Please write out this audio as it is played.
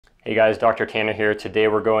Hey guys, Dr. Tanner here. Today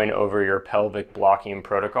we're going over your pelvic blocking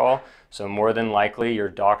protocol. So more than likely your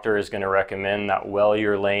doctor is going to recommend that while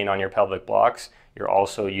you're laying on your pelvic blocks, you're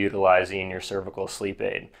also utilizing your cervical sleep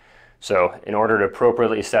aid. So in order to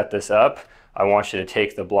appropriately set this up, I want you to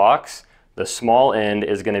take the blocks. The small end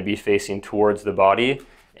is going to be facing towards the body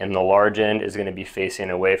and the large end is going to be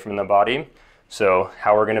facing away from the body. So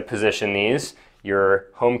how we're going to position these, your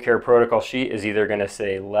home care protocol sheet is either going to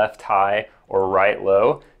say left high or right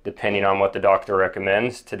low, depending on what the doctor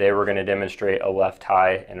recommends. Today we're going to demonstrate a left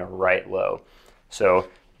high and a right low. So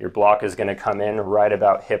your block is going to come in right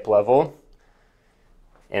about hip level.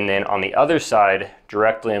 And then on the other side,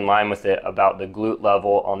 directly in line with it, about the glute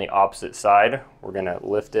level on the opposite side, we're going to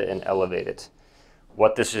lift it and elevate it.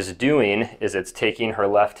 What this is doing is it's taking her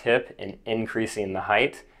left hip and increasing the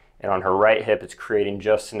height. And on her right hip, it's creating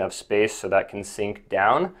just enough space so that can sink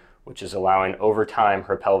down, which is allowing over time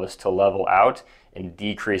her pelvis to level out and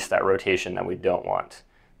decrease that rotation that we don't want.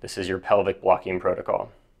 This is your pelvic blocking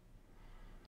protocol.